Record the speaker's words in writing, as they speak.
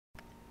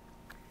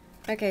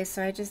Okay,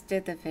 so I just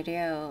did the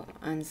video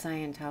on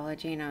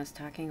Scientology and I was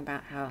talking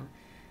about how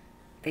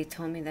they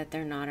told me that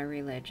they're not a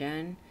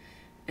religion.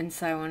 And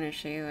so I want to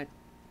show you what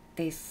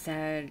they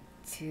said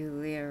to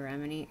Leah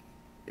Remini.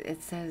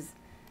 It says,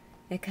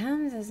 "It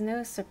comes as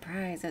no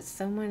surprise that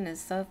someone as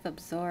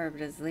self-absorbed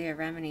as Leah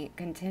Remini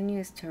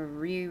continues to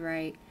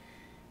rewrite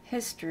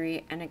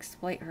history and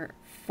exploit her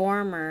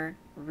former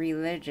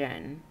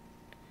religion,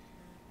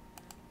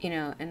 in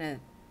a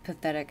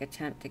pathetic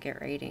attempt to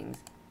get ratings."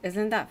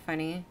 Isn't that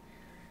funny?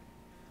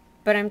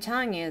 But I'm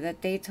telling you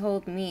that they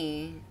told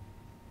me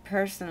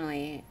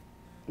personally,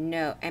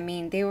 no. I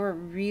mean, they were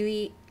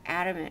really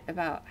adamant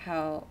about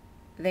how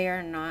they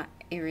are not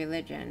a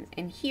religion.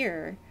 And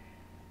here,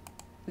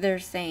 they're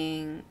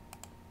saying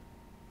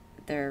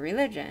they're a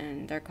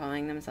religion. They're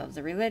calling themselves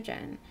a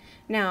religion.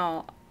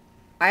 Now,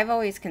 I've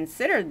always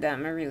considered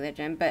them a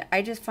religion, but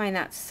I just find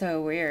that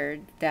so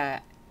weird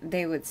that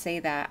they would say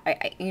that.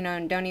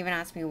 And don't even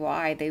ask me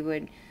why they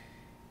would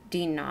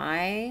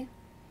deny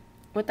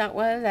what that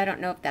was. I don't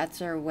know if that's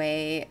their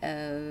way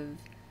of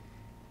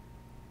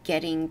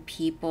getting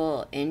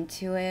people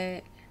into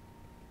it.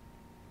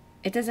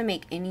 It doesn't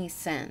make any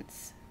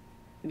sense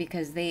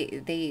because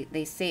they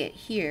say it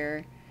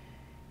here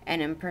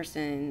and in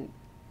person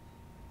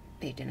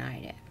they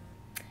denied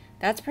it.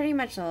 That's pretty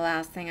much the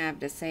last thing I have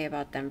to say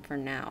about them for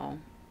now.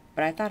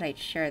 But I thought I'd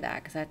share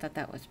that because I thought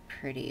that was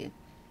pretty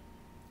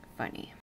funny.